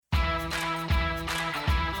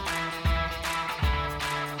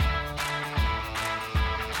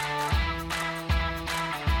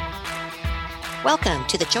Welcome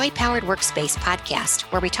to the Joy Powered Workspace podcast,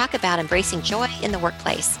 where we talk about embracing joy in the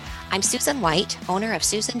workplace. I'm Susan White, owner of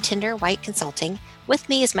Susan Tinder White Consulting. With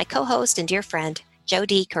me is my co-host and dear friend,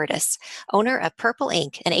 Jody Curtis, owner of Purple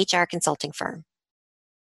Inc., an HR consulting firm.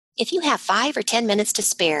 If you have 5 or 10 minutes to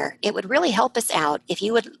spare, it would really help us out if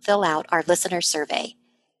you would fill out our listener survey.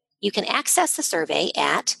 You can access the survey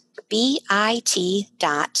at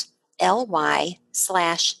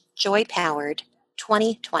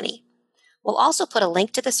bit.ly/joypowered2020. We'll also put a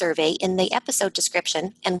link to the survey in the episode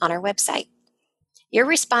description and on our website. Your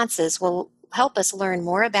responses will help us learn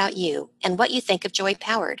more about you and what you think of Joy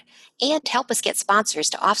Powered, and help us get sponsors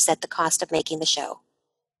to offset the cost of making the show.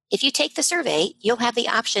 If you take the survey, you'll have the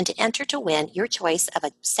option to enter to win your choice of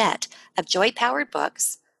a set of Joy Powered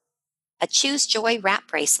books, a Choose Joy wrap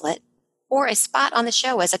bracelet, or a spot on the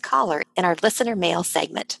show as a caller in our listener mail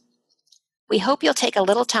segment. We hope you'll take a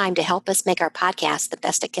little time to help us make our podcast the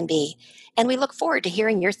best it can be, and we look forward to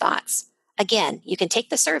hearing your thoughts. Again, you can take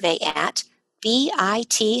the survey at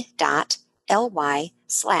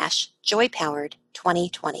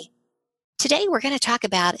bit.ly/joypowered2020. Today, we're going to talk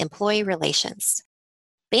about employee relations.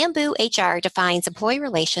 Bamboo HR defines employee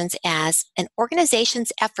relations as an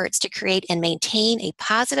organization's efforts to create and maintain a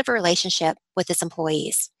positive relationship with its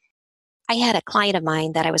employees. I had a client of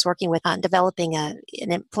mine that I was working with on developing an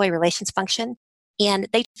employee relations function, and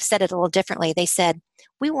they said it a little differently. They said,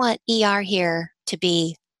 we want ER here to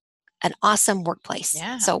be an awesome workplace.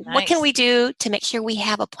 Yeah, so nice. What can we do to make sure we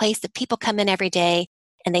have a place that people come in every day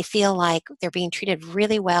and they feel like they're being treated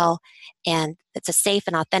really well and it's a safe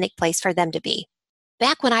and authentic place for them to be?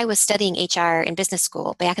 Back when I was studying HR in business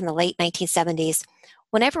school, back in the late 1970s,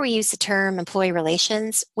 whenever we used the term employee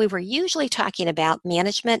relations, we were usually talking about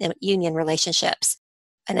management and union relationships,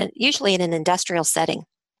 and usually in an industrial setting.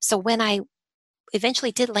 So when I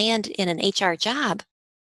eventually did land in an HR job,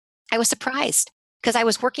 I was surprised because I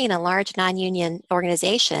was working in a large non-union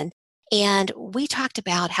organization, and we talked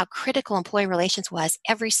about how critical employee relations was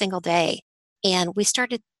every single day. And we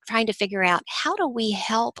started trying to figure out, how do we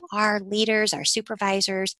help our leaders, our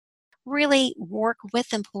supervisors, really work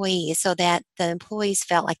with employees so that the employees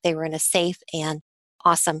felt like they were in a safe and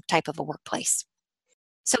awesome type of a workplace.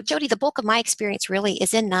 So Jody, the bulk of my experience really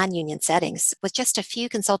is in non-union settings, with just a few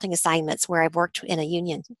consulting assignments where I've worked in a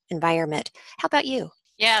union environment. How about you?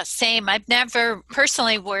 Yeah, same. I've never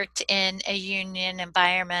personally worked in a union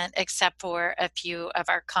environment except for a few of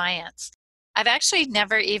our clients. I've actually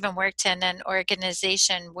never even worked in an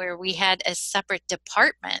organization where we had a separate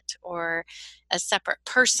department or a separate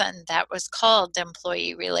person that was called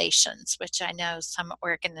employee relations, which I know some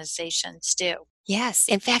organizations do. Yes.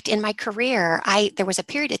 In fact, in my career, there was a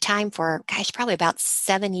period of time for, probably about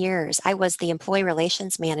 7 years. I was the employee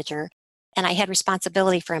relations manager, and I had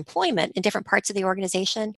responsibility for employment in different parts of the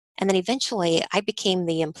organization. And then eventually I became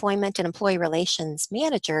the employment and employee relations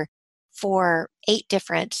manager for 8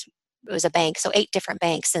 different, it was a bank, so 8 different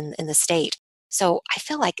banks in the state. So I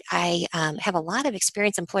feel like I have a lot of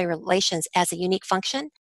experience in employee relations as a unique function,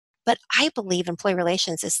 but I believe employee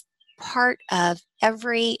relations is part of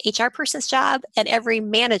every HR person's job and every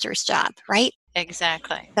manager's job, right?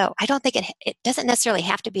 Exactly. So I don't think it doesn't necessarily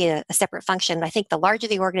have to be a separate function. I think the larger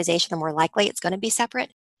the organization, the more likely it's going to be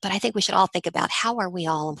separate. But I think we should all think about, how are we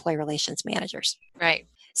all employee relations managers? Right.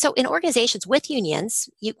 So in organizations with unions,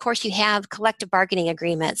 of course, you have collective bargaining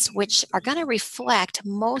agreements, which are going to reflect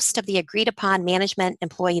most of the agreed upon management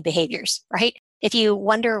employee behaviors, right? If you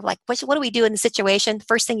wonder, like, what do we do in the situation? The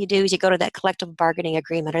first thing you do is you go to that collective bargaining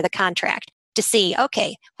agreement or the contract to see,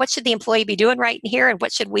 okay, what should the employee be doing right in here, and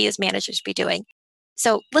what should we as managers be doing?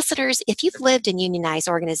 So listeners, if you've lived in unionized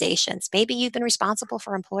organizations, maybe you've been responsible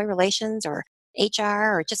for employee relations or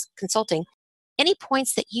HR or just consulting, any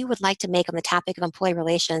points that you would like to make on the topic of employee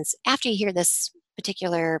relations after you hear this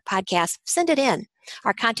particular podcast, send it in.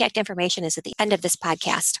 Our contact information is at the end of this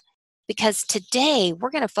podcast. Because today we're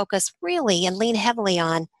going to focus really and lean heavily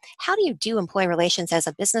on, how do you do employee relations as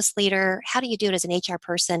a business leader? How do you do it as an HR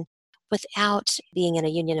person without being in a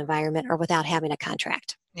union environment or without having a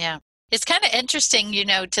contract? Yeah. It's kind of interesting,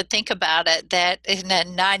 to think about it, that in a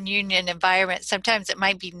non-union environment, sometimes it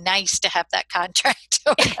might be nice to have that contract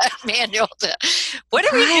or that manual. What do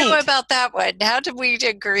we do about that one? How do we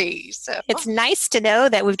agree? So it's nice to know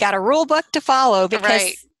that we've got a rule book to follow, because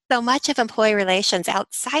right. So much of employee relations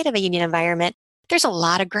outside of a union environment, there's a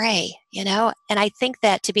lot of gray, and I think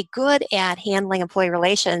that to be good at handling employee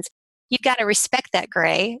relations, you've got to respect that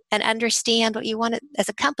gray and understand what you want as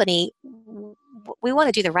a company. We want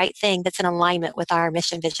to do the right thing that's in alignment with our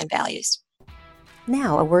mission, vision, values.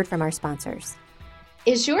 Now, a word from our sponsors.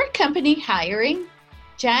 Is your company hiring?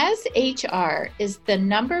 Jazz HR is the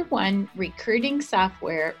 #1 recruiting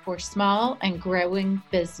software for small and growing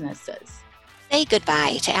businesses. Say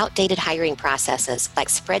goodbye to outdated hiring processes like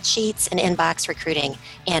spreadsheets and inbox recruiting,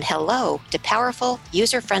 and hello to powerful,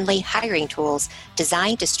 user-friendly hiring tools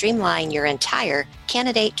designed to streamline your entire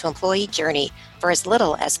candidate-to-employee journey for as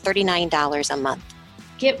little as $39 a month.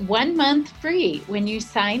 Get 1 month free when you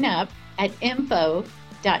sign up at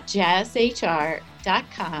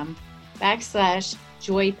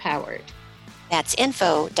info.jazzhr.com/joypowered. That's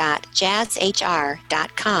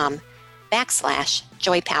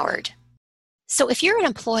info.jazzhr.com/joypowered. So if you're an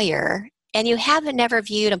employer and you haven't never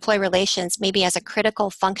viewed employee relations maybe as a critical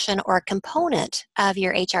function or a component of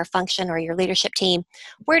your HR function or your leadership team,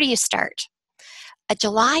 where do you start? A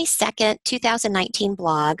July 2nd, 2019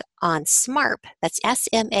 blog on SMARP, that's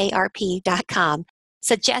SMARP.com,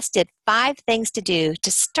 suggested 5 things to do to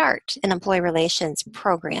start an employee relations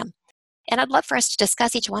program. And I'd love for us to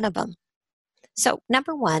discuss each one of them. So,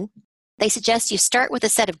 number 1, they suggest you start with a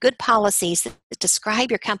set of good policies that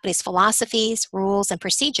describe your company's philosophies, rules, and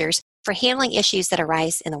procedures for handling issues that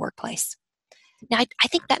arise in the workplace. Now, I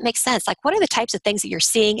think that makes sense. Like, what are the types of things that you're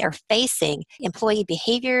seeing or facing? Employee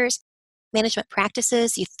behaviors, management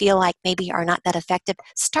practices you feel like maybe are not that effective?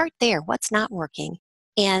 Start there. What's not working?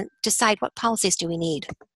 And decide what policies do we need.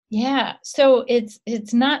 Yeah, so it's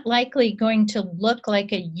not likely going to look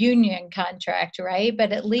like a union contract, right?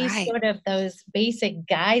 But at least Right. sort of those basic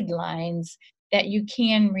guidelines that you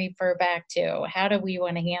can refer back to. How do we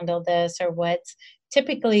want to handle this? Or what's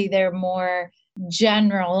typically they're more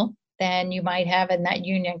general than you might have in that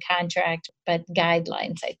union contract, but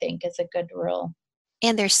guidelines, I think, is a good rule.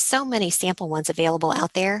 And there's so many sample ones available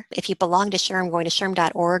out there. If you belong to SHRM, going to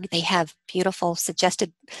SHRM.org, they have beautiful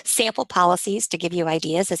suggested sample policies to give you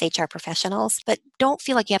ideas as HR professionals. But don't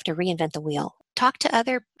feel like you have to reinvent the wheel. Talk to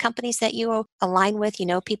other companies that you align with, you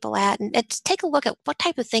know people at, and take a look at what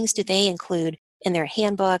type of things do they include in their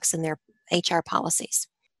handbooks and their HR policies.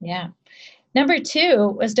 Yeah. Number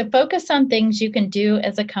 2 was to focus on things you can do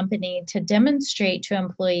as a company to demonstrate to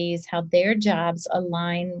employees how their jobs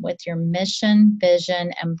align with your mission,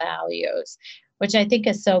 vision, and values, which I think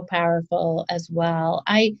is so powerful as well.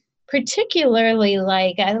 I particularly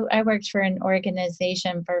I worked for an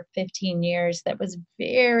organization for 15 years that was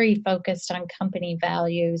very focused on company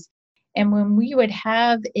values. And when we would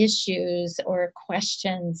have issues or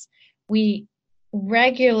questions, we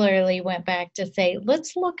regularly went back to say,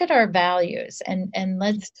 let's look at our values and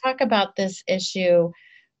let's talk about this issue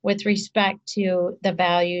with respect to the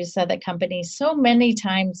values of the company. So many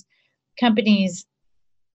times companies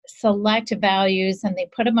select values and they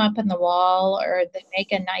put them up on the wall or they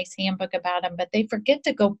make a nice handbook about them, but they forget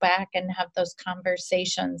to go back and have those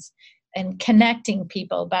conversations and connecting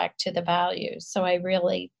people back to the values. So I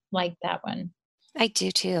really like that one. I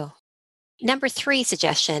do too. Number 3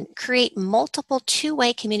 suggestion, create multiple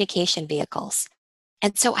two-way communication vehicles.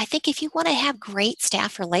 And so I think if you want to have great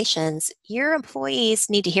staff relations, your employees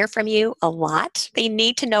need to hear from you a lot. They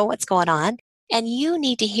need to know what's going on, and you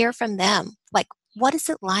need to hear from them. Like, what is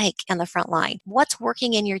it like on the front line? What's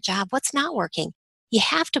working in your job? What's not working? You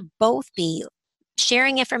have to both be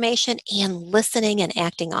sharing information and listening and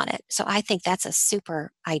acting on it. So I think that's a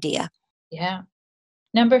super idea. Yeah.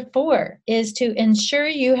 Number 4 is to ensure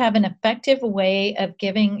you have an effective way of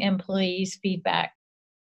giving employees feedback.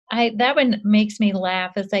 That one makes me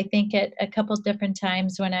laugh as I think at a couple different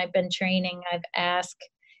times when I've been training, I've asked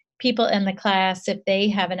people in the class if they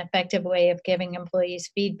have an effective way of giving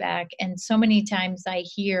employees feedback. And so many times I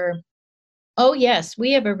hear, oh, yes,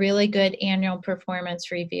 we have a really good annual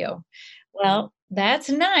performance review. Well, that's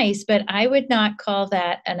nice, but I would not call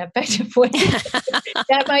that an effective way.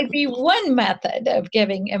 That might be one method of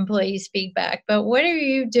giving employees feedback, but what are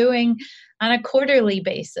you doing on a quarterly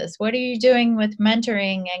basis? What are you doing with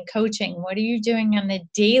mentoring and coaching? What are you doing on a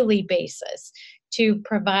daily basis to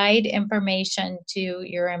provide information to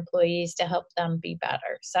your employees to help them be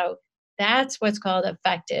better? So that's what's called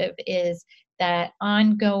effective, is that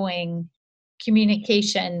ongoing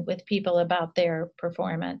communication with people about their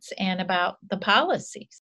performance and about the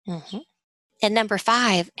policies. hmm And number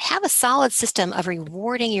 5, have a solid system of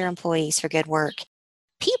rewarding your employees for good work.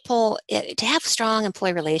 To have strong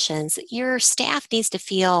employee relations, your staff needs to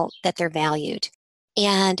feel that they're valued.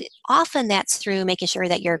 And often that's through making sure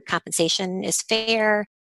that your compensation is fair,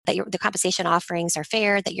 that the compensation offerings are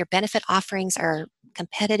fair, that your benefit offerings are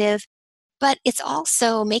competitive. But it's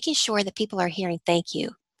also making sure that people are hearing thank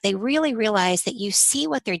you. They really realize that you see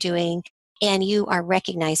what they're doing and you are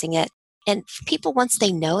recognizing it. And people, once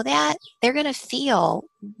they know that, they're going to feel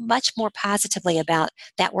much more positively about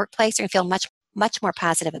that workplace. They're going to feel much more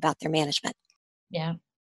positive about their management. Yeah.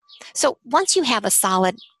 So once you have a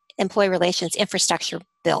solid employee relations infrastructure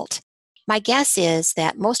built, my guess is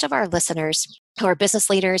that most of our listeners who are business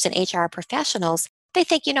leaders and HR professionals, they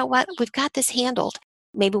think, you know what, we've got this handled.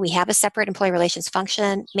 Maybe we have a separate employee relations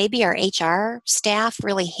function. Maybe our HR staff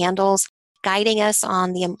really handles guiding us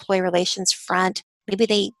on the employee relations front. Maybe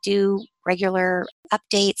they do regular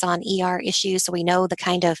updates on ER issues so we know the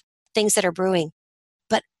kind of things that are brewing.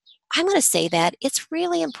 But I'm going to say that it's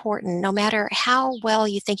really important, no matter how well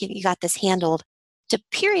you think you got this handled, to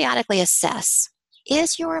periodically assess,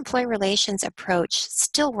 is your employee relations approach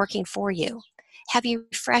still working for you? Have you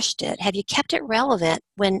refreshed it? Have you kept it relevant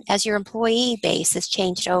when, as your employee base has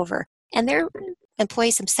changed over and their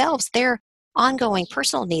employees themselves, their ongoing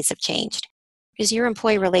personal needs have changed? Is your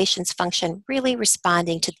employee relations function really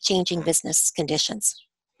responding to changing business conditions?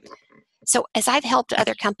 So, as I've helped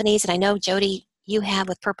other companies, and I know, Jody, you have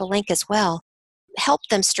with Purple Link as well, help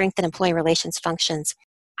them strengthen employee relations functions,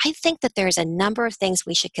 I think that there's a number of things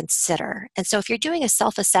we should consider. And so if you're doing a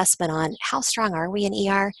self-assessment on how strong are we in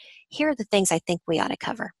ER, here are the things I think we ought to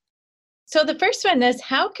cover. So the first one is,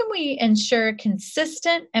 how can we ensure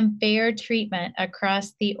consistent and fair treatment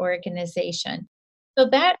across the organization? So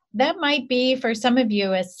that might be for some of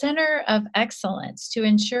you a center of excellence to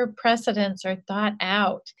ensure precedents are thought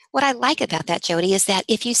out. What I like about that, Jody, is that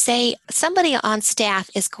if you say somebody on staff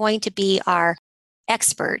is going to be our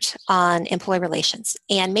expert on employee relations,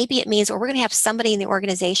 and maybe it means, well, we're going to have somebody in the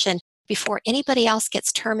organization before anybody else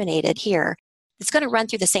gets terminated here, it's going to run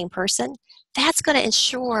through the same person. That's going to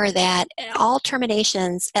ensure that all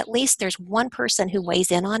terminations, at least there's one person who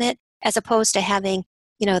weighs in on it, as opposed to having,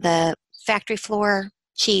 the factory floor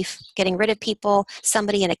chief getting rid of people,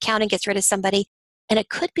 somebody in accounting gets rid of somebody. And it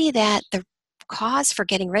could be that the cause for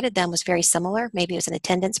getting rid of them was very similar. Maybe it was an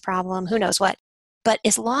attendance problem, who knows what. But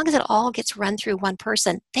as long as it all gets run through one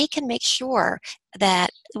person, they can make sure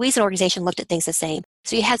that we as an organization looked at things the same.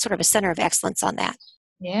 So you had sort of a center of excellence on that.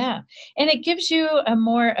 Yeah. And it gives you a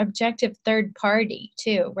more objective third party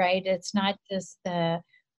too, right? It's not just the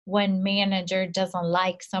one manager doesn't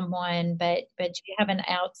like someone, but you have an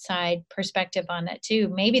outside perspective on it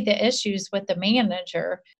too. Maybe the issues with the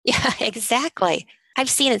manager. Yeah, exactly. I've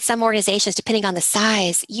seen in some organizations, depending on the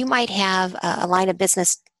size, you might have a line of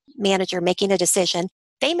business manager making a decision.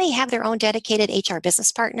 They may have their own dedicated HR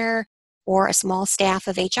business partner or a small staff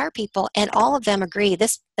of HR people, and all of them agree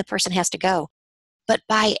the person has to go. But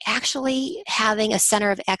by actually having a center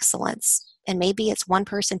of excellence, and maybe it's one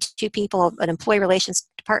person, two people, an employee relations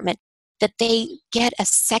department, that they get a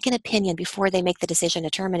second opinion before they make the decision to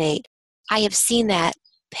terminate, I have seen that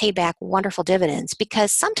pay back wonderful dividends,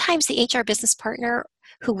 because sometimes the HR business partner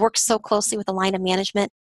who works so closely with the line of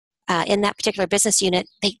management in that particular business unit,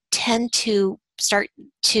 they tend to start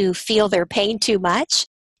to feel their pain too much,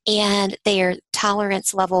 and their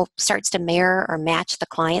tolerance level starts to mirror or match the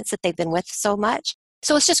clients that they've been with so much.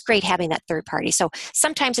 So it's just great having that third party. So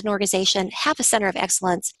sometimes an organization have a center of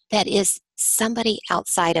excellence that is somebody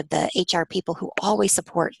outside of the HR people who always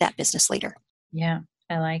support that business leader. Yeah,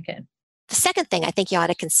 I like it. The second thing I think you ought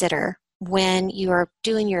to consider when you're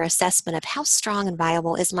doing your assessment of how strong and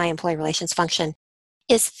viable is my employee relations function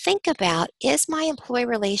is think about, is my employee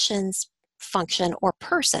relations function or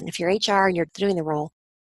person, if you're HR and you're doing the role,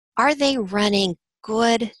 are they running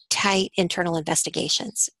good, tight internal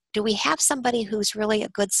investigations? Do we have somebody who's really a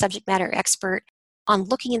good subject matter expert on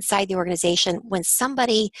looking inside the organization when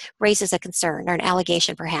somebody raises a concern or an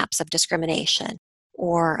allegation perhaps of discrimination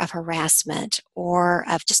or of harassment or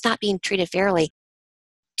of just not being treated fairly?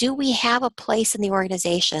 Do we have a place in the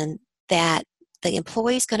organization that the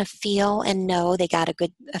employee's going to feel and know they got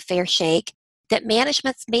a fair shake, that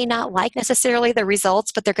management may not like necessarily the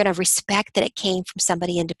results, but they're going to respect that it came from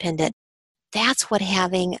somebody independent? That's what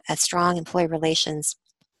having a strong employee relations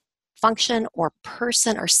function or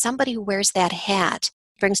person or somebody who wears that hat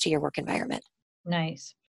brings to your work environment.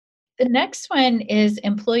 Nice. The next one is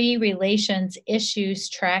employee relations issues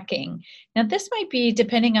tracking. Now, this might be,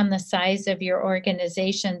 depending on the size of your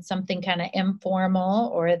organization, something kind of informal,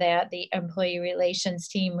 or that the employee relations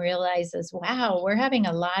team realizes, wow, we're having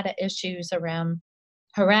a lot of issues around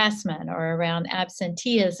harassment or around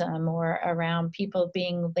absenteeism or around people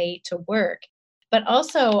being late to work. But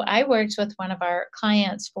also, I worked with one of our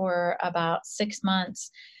clients for about 6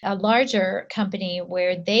 months, a larger company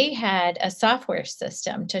where they had a software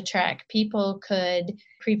system to track. People could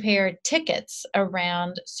prepare tickets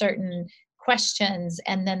around certain questions,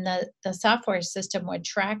 and then the software system would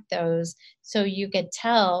track those, so you could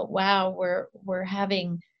tell, wow, we're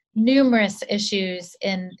having numerous issues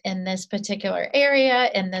in this particular area,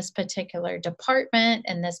 in this particular department,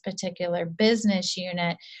 in this particular business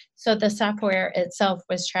unit. So the software itself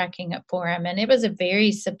was tracking it for him. And it was a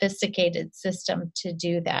very sophisticated system to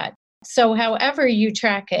do that. So however you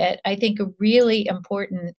track it, I think really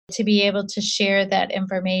important to be able to share that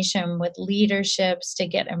information with leaderships to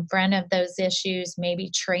get in front of those issues. Maybe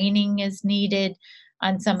training is needed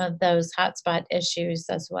on some of those hotspot issues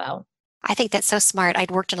as well. I think that's so smart.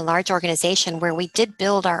 I'd worked in a large organization where we did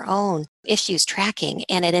build our own issues tracking,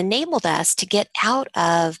 and it enabled us to get out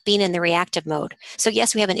of being in the reactive mode. So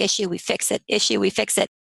yes, we have an issue, we fix it, issue, we fix it.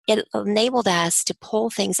 It enabled us to pull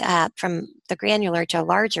things up from the granular to a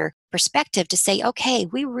larger perspective to say, okay,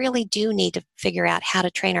 we really do need to figure out how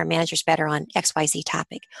to train our managers better on XYZ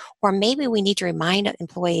topic. Or maybe we need to remind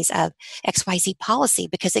employees of XYZ policy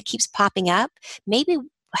because it keeps popping up. Maybe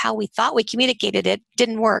how we thought we communicated it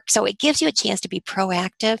didn't work. So it gives you a chance to be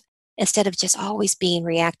proactive instead of just always being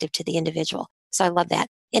reactive to the individual. So I love that.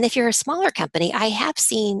 And if you're a smaller company, I have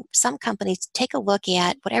seen some companies take a look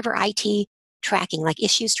at whatever IT tracking, like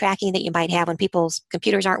issues tracking that you might have when people's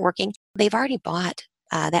computers aren't working. They've already bought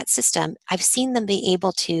that system. I've seen them be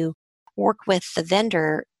able to work with the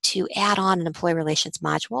vendor to add on an employee relations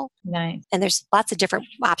module. Nice. And there's lots of different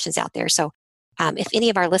options out there. So if any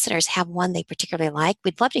of our listeners have one they particularly like,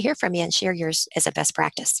 we'd love to hear from you and share yours as a best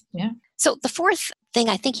practice. Yeah. So the fourth thing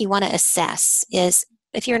I think you want to assess is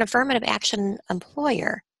if you're an affirmative action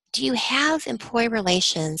employer, do you have employee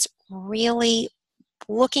relations really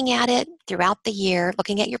looking at it throughout the year,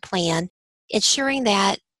 looking at your plan, ensuring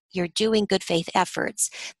that you're doing good faith efforts,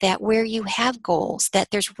 that where you have goals, that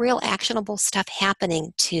there's real actionable stuff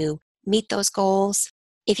happening to meet those goals.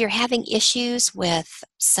 If you're having issues with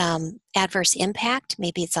some adverse impact,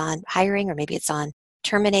 maybe it's on hiring or maybe it's on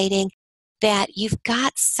terminating, that you've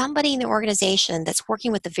got somebody in the organization that's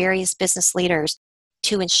working with the various business leaders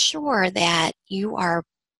to ensure that you are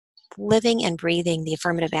living and breathing the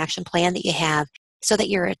affirmative action plan that you have so that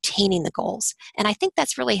you're attaining the goals. And I think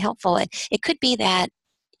that's really helpful. It could be that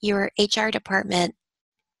your HR department,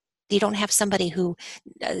 you don't have somebody who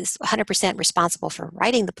is 100% responsible for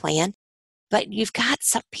writing the plan, but you've got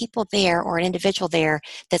some people there or an individual there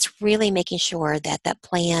that's really making sure that that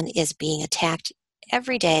plan is being attacked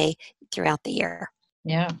every day throughout the year.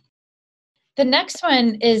 Yeah. The next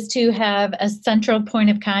one is to have a central point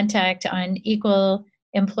of contact on equal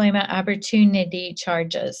employment opportunity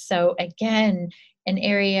charges. So again, an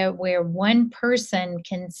area where one person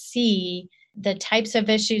can see the types of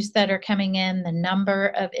issues that are coming in, the number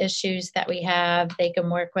of issues that we have. They can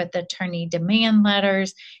work with attorney demand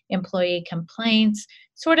letters, employee complaints,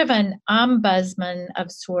 sort of an ombudsman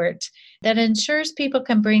of sort that ensures people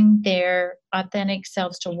can bring their authentic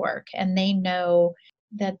selves to work and they know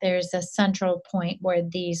that there's a central point where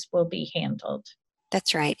these will be handled.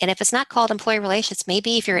 That's right. And if it's not called employee relations,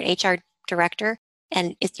 maybe if you're an HR director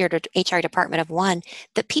and it's your HR department of one,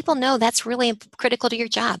 that people know that's really critical to your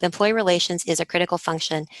job. Employee relations is a critical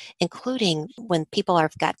function, including when people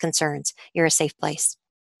have got concerns. You're a safe place.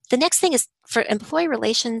 The next thing is for employee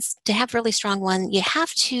relations to have really strong one, you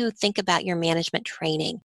have to think about your management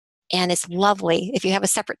training. And it's lovely if you have a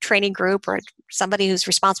separate training group or somebody who's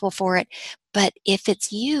responsible for it. But if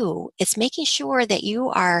it's you, it's making sure that you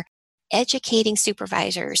are educating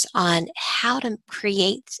supervisors on how to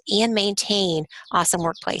create and maintain awesome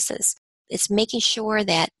workplaces. It's making sure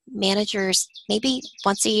that managers, maybe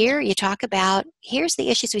once a year, you talk about, here's the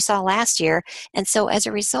issues we saw last year. And so as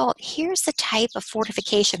a result, here's the type of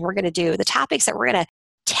fortification we're going to do, the topics that we're going to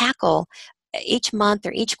tackle each month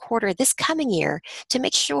or each quarter this coming year to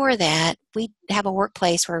make sure that we have a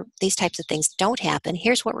workplace where these types of things don't happen.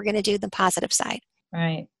 Here's what we're going to do, the positive side.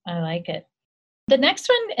 Right. I like it. The next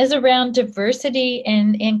one is around diversity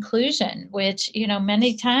and inclusion, which,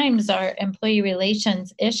 many times our employee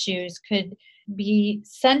relations issues could be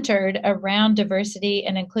centered around diversity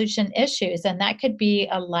and inclusion issues. And that could be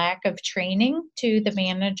a lack of training to the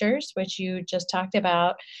managers, which you just talked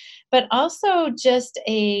about, but also just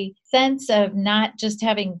a sense of not just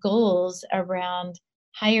having goals around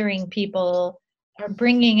hiring people or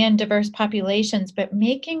bringing in diverse populations, but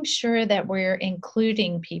making sure that we're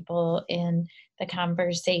including people in the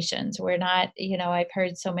conversations. We're not, I've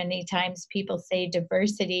heard so many times people say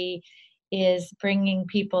diversity is bringing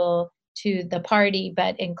people to the party,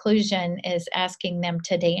 but inclusion is asking them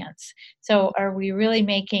to dance. So are we really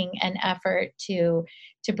making an effort to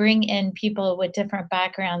bring in people with different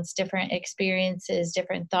backgrounds, different experiences,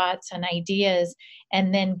 different thoughts and ideas,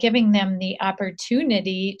 and then giving them the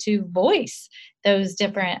opportunity to voice those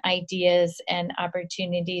different ideas and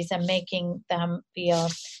opportunities and making them feel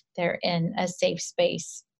they're in a safe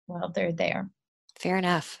space while they're there. Fair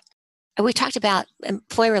enough. And we talked about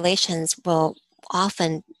employee relations will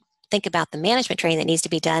often think about the management training that needs to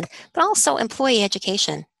be done, but also employee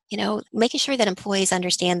education. Making sure that employees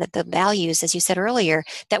understand that the values, as you said earlier,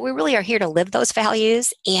 that we really are here to live those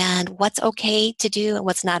values and what's okay to do and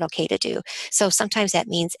what's not okay to do. So sometimes that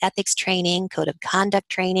means ethics training, code of conduct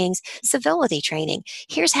trainings, civility training.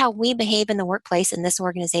 Here's how we behave in the workplace in this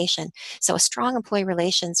organization. So a strong employee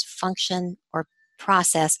relations function or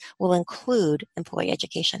process will include employee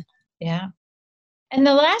education. Yeah. And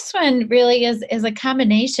the last one really is a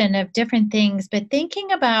combination of different things, but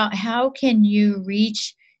thinking about how can you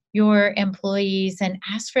reach your employees and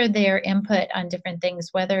ask for their input on different things,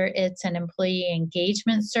 whether it's an employee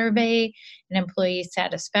engagement survey, an employee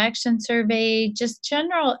satisfaction survey, just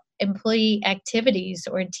general employee activities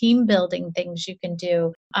or team building things you can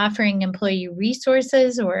do, offering employee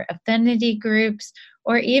resources or affinity groups,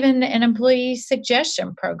 or even an employee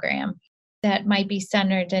suggestion program that might be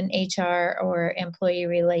centered in HR or employee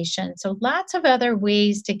relations. So lots of other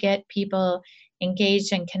ways to get people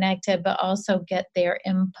engaged and connected, but also get their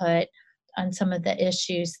input on some of the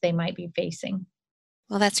issues they might be facing.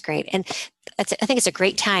 Well, that's great. And I think it's a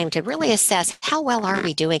great time to really assess how well are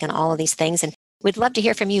we doing on all of these things. And we'd love to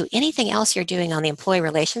hear from you. Anything else you're doing on the employee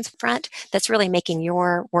relations front that's really making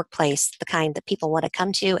your workplace the kind that people want to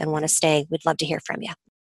come to and want to stay? We'd love to hear from you.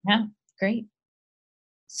 Yeah, great.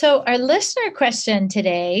 So, our listener question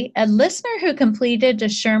today, a listener who completed a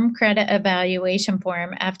SHRM credit evaluation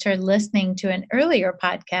form after listening to an earlier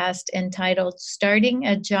podcast entitled Starting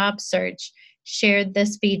a Job Search, shared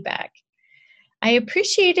this feedback. I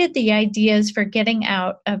appreciated the ideas for getting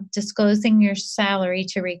out of disclosing your salary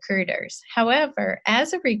to recruiters. However,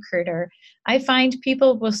 as a recruiter, I find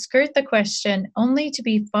people will skirt the question only to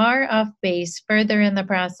be far off base further in the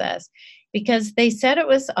process, because they said it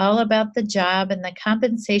was all about the job and the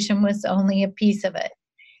compensation was only a piece of it.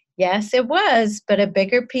 Yes, it was, but a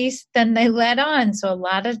bigger piece than they let on, so a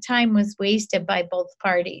lot of time was wasted by both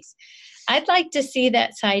parties. I'd like to see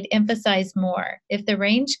that side emphasized more. If the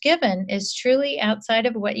range given is truly outside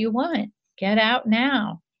of what you want, get out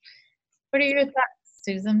now. What are your thoughts,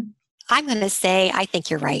 Susan? I'm going to say I think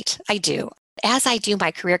you're right. I do. As I do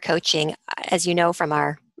my career coaching, as you know from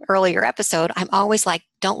our earlier episode, I'm always like,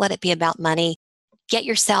 don't let it be about money. Get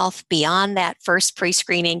yourself beyond that first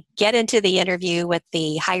pre-screening. Get into the interview with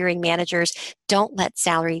the hiring managers. Don't let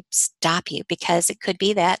salary stop you, because it could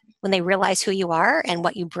be that when they realize who you are and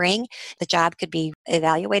what you bring, the job could be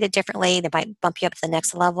evaluated differently. They might bump you up to the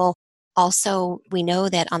next level. Also, we know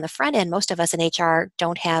that on the front end, most of us in HR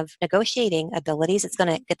don't have negotiating abilities. It's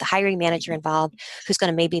going to get the hiring manager involved, who's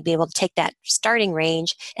going to maybe be able to take that starting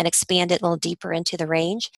range and expand it a little deeper into the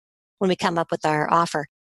range when we come up with our offer.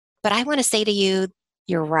 But I want to say to you,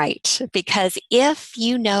 you're right. Because if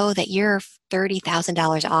you know that you're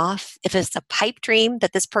 $30,000 off, if it's a pipe dream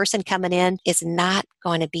that this person coming in is not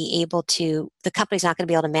going to be able to, the company's not going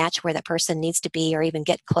to be able to match where that person needs to be or even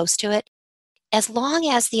get close to it. As long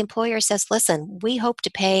as the employer says, listen, we hope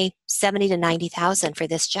to pay 70 to 90,000 for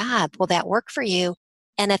this job, will that work for you?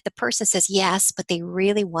 And if the person says yes, but they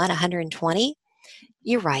really want 120,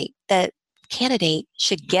 you're right. The candidate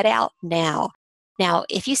should get out now. Now,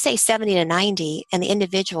 if you say 70 to 90 and the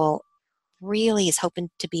individual really is hoping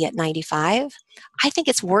to be at 95, I think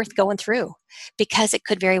it's worth going through, because it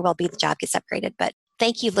could very well be the job gets upgraded. But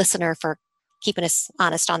thank you, listener, for keeping us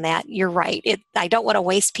honest on that. You're right. I don't want to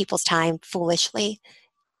waste people's time foolishly,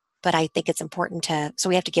 but I think it's important so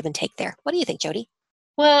we have to give and take there. What do you think, Jody?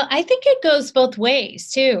 Well, I think it goes both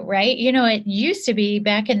ways too, right? It used to be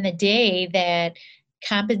back in the day that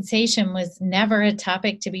compensation was never a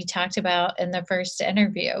topic to be talked about in the first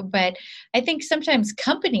interview. But I think sometimes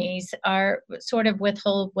companies are sort of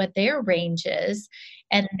withhold what their range is,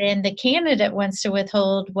 and then the candidate wants to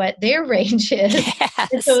withhold what their range is. Yes.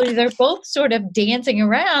 And so they're both sort of dancing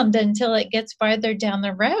around until it gets farther down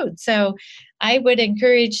the road. So I would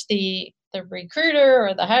encourage the recruiter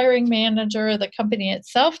or the hiring manager or the company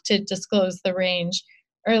itself to disclose the range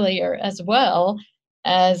earlier, as well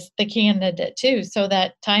as the candidate too, so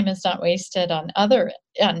that time is not wasted on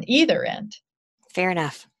either end. Fair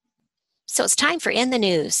enough. So it's time for In the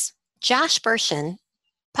News. Josh Bershin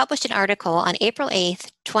published an article on April 8th,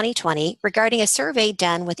 2020, regarding a survey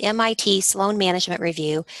done with MIT Sloan Management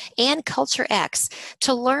Review and Culture X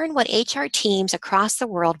to learn what HR teams across the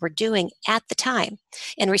world were doing at the time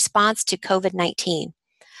in response to COVID-19.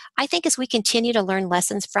 I think as we continue to learn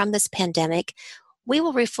lessons from this pandemic, we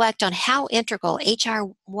will reflect on how integral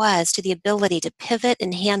HR was to the ability to pivot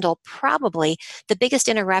and handle probably the biggest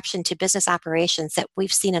interruption to business operations that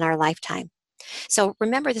we've seen in our lifetime. So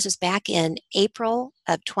remember, this was back in April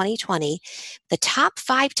of 2020. The top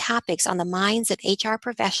 5 topics on the minds of HR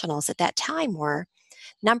professionals at that time were,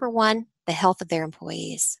 number 1, the health of their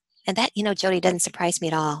employees. And that, Jody, doesn't surprise me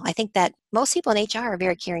at all. I think that most people in HR are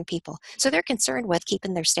very caring people. So they're concerned with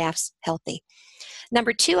keeping their staffs healthy.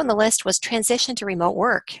 Number 2 on the list was transition to remote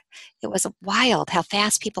work. It was wild how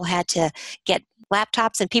fast people had to get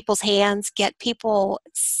laptops in people's hands, get people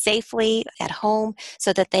safely at home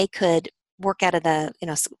so that they could work out of the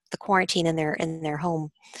quarantine in their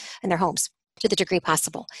homes to the degree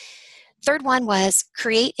possible. Third one was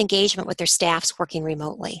create engagement with their staffs working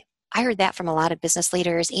remotely. I heard that from a lot of business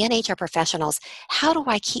leaders and HR professionals. How do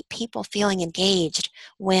I keep people feeling engaged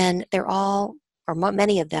when they're all, or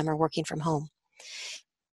many of them, are working from home?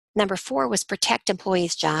 Number 4 was protect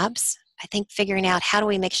employees' jobs. I think figuring out how do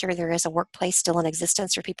we make sure there is a workplace still in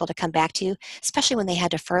existence for people to come back to, especially when they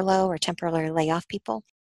had to furlough or temporarily lay off people.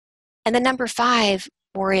 And then number 5,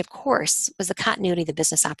 worry, of course, was the continuity of the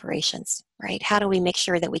business operations, right? How do we make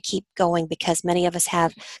sure that we keep going, because many of us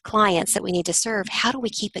have clients that we need to serve? How do we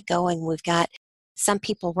keep it going? We've got some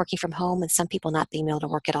people working from home and some people not being able to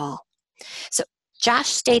work at all. So Josh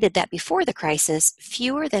stated that before the crisis,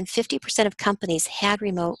 fewer than 50% of companies had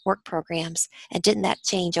remote work programs, and didn't that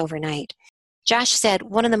change overnight? Josh said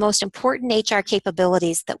one of the most important HR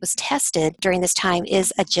capabilities that was tested during this time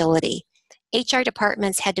is agility. HR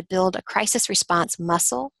departments had to build a crisis response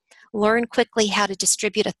muscle, learn quickly how to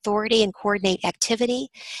distribute authority and coordinate activity,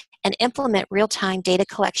 and implement real-time data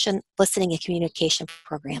collection, listening, and communication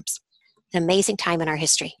programs. An amazing time in our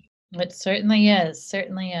history. It certainly is,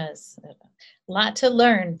 certainly is. A lot to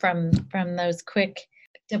learn from those quick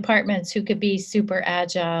departments who could be super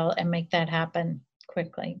agile and make that happen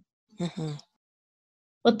quickly. Mm-hmm.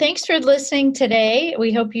 Well, thanks for listening today.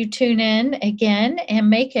 We hope you tune in again and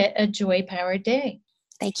make it a joy-powered day.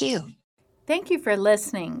 Thank you. Thank you for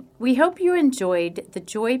listening. We hope you enjoyed the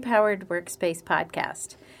Joy Powered Workspace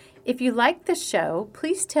podcast. If you like the show,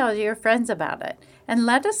 please tell your friends about it and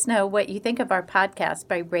let us know what you think of our podcast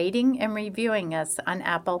by rating and reviewing us on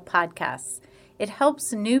Apple Podcasts. It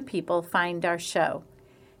helps new people find our show.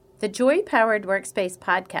 The Joy Powered Workspace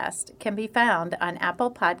podcast can be found on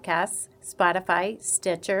Apple Podcasts, Spotify,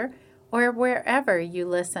 Stitcher, or wherever you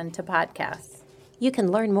listen to podcasts. You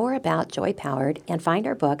can learn more about Joy Powered and find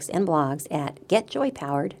our books and blogs at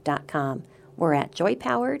getjoypowered.com. We're at Joy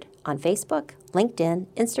Powered on Facebook, LinkedIn,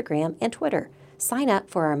 Instagram, and Twitter. Sign up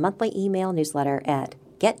for our monthly email newsletter at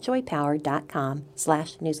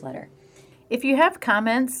getjoypowered.com/newsletter. If you have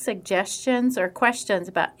comments, suggestions, or questions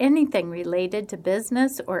about anything related to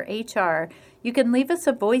business or HR, you can leave us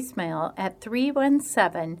a voicemail at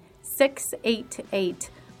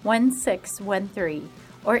 317-688-1613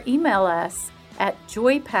 or email us at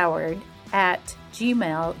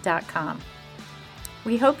joypowered@gmail.com.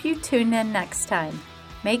 We hope you tune in next time.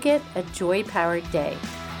 Make it a joy-powered day.